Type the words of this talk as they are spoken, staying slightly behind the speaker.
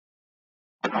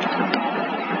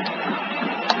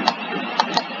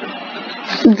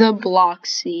The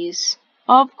Bloxies.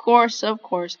 Of course.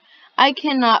 I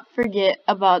cannot forget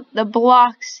about the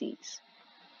Bloxies.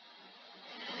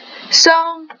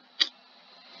 So,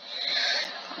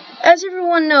 as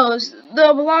everyone knows,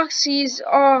 the Bloxies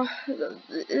are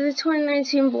the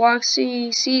 2019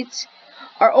 Bloxy seats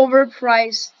are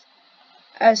overpriced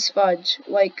as fudge.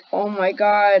 Like, oh my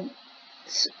god.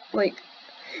 Like,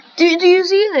 do you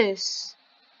see this?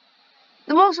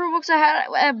 The most Robux I had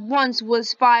at once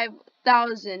was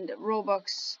 5,000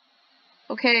 Robux.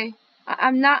 Okay?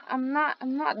 I'm not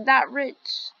that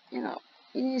rich. You know,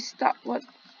 you need to stop. What?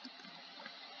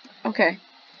 Okay.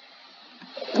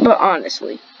 But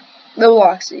honestly, the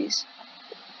Bloxies.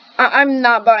 I'm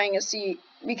not buying a seat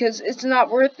because it's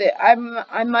not worth it. I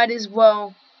might as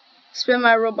well spend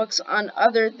my Robux on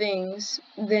other things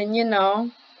than, you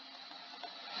know,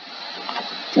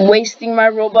 wasting my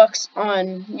Robux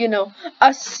on, you know,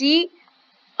 a seat,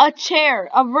 a chair,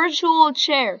 a virtual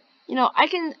chair. You know,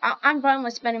 I'm fine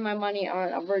with spending my money on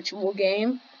a virtual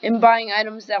game and buying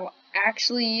items that I'll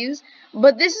actually use,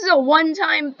 but this is a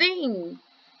one-time thing.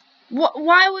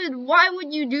 Why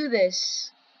would you do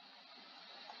this?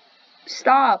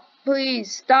 Stop,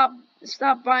 please,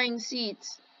 stop buying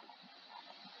seats.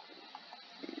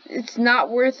 It's not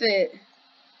worth it.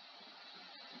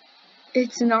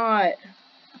 It's not.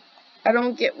 I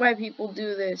don't get why people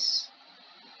do this.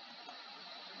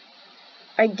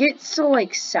 I get so,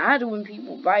 like, sad when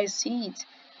people buy seats.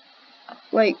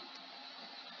 Like,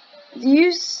 do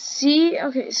you see?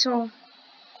 Okay, so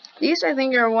these I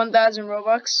think are 1,000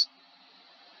 Robux.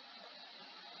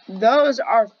 Those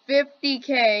are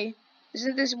 50k.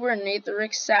 Isn't this where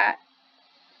Natharix sat?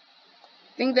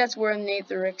 I think that's where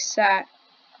Natharix sat.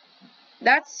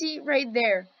 That seat right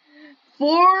there,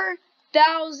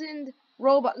 4,000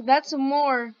 Robux. That's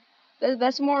more.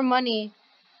 That's more money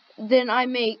than I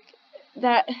make.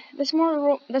 That's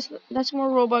more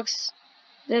Robux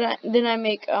than I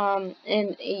make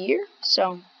in a year.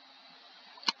 So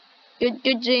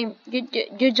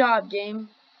good job, game.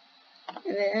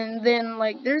 And then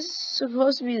like there's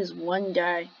supposed to be this one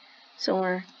guy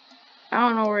somewhere. I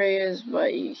don't know where he is,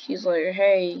 but he's like,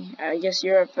 hey, I guess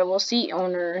you're a fellow seat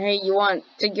owner. Hey, you want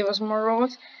to give us more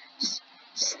Robux? Just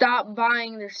stop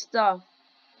buying their stuff.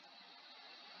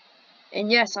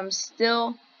 And yes, I'm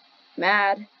still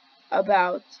mad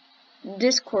about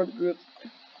Discord group.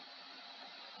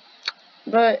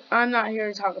 But I'm not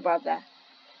here to talk about that.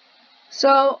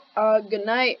 So, good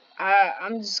night.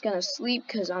 I'm just gonna sleep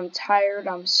because I'm tired,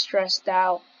 I'm stressed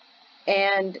out,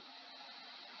 and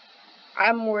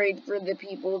I'm worried for the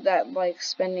people that like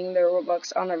spending their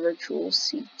Robux on a virtual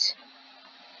seat.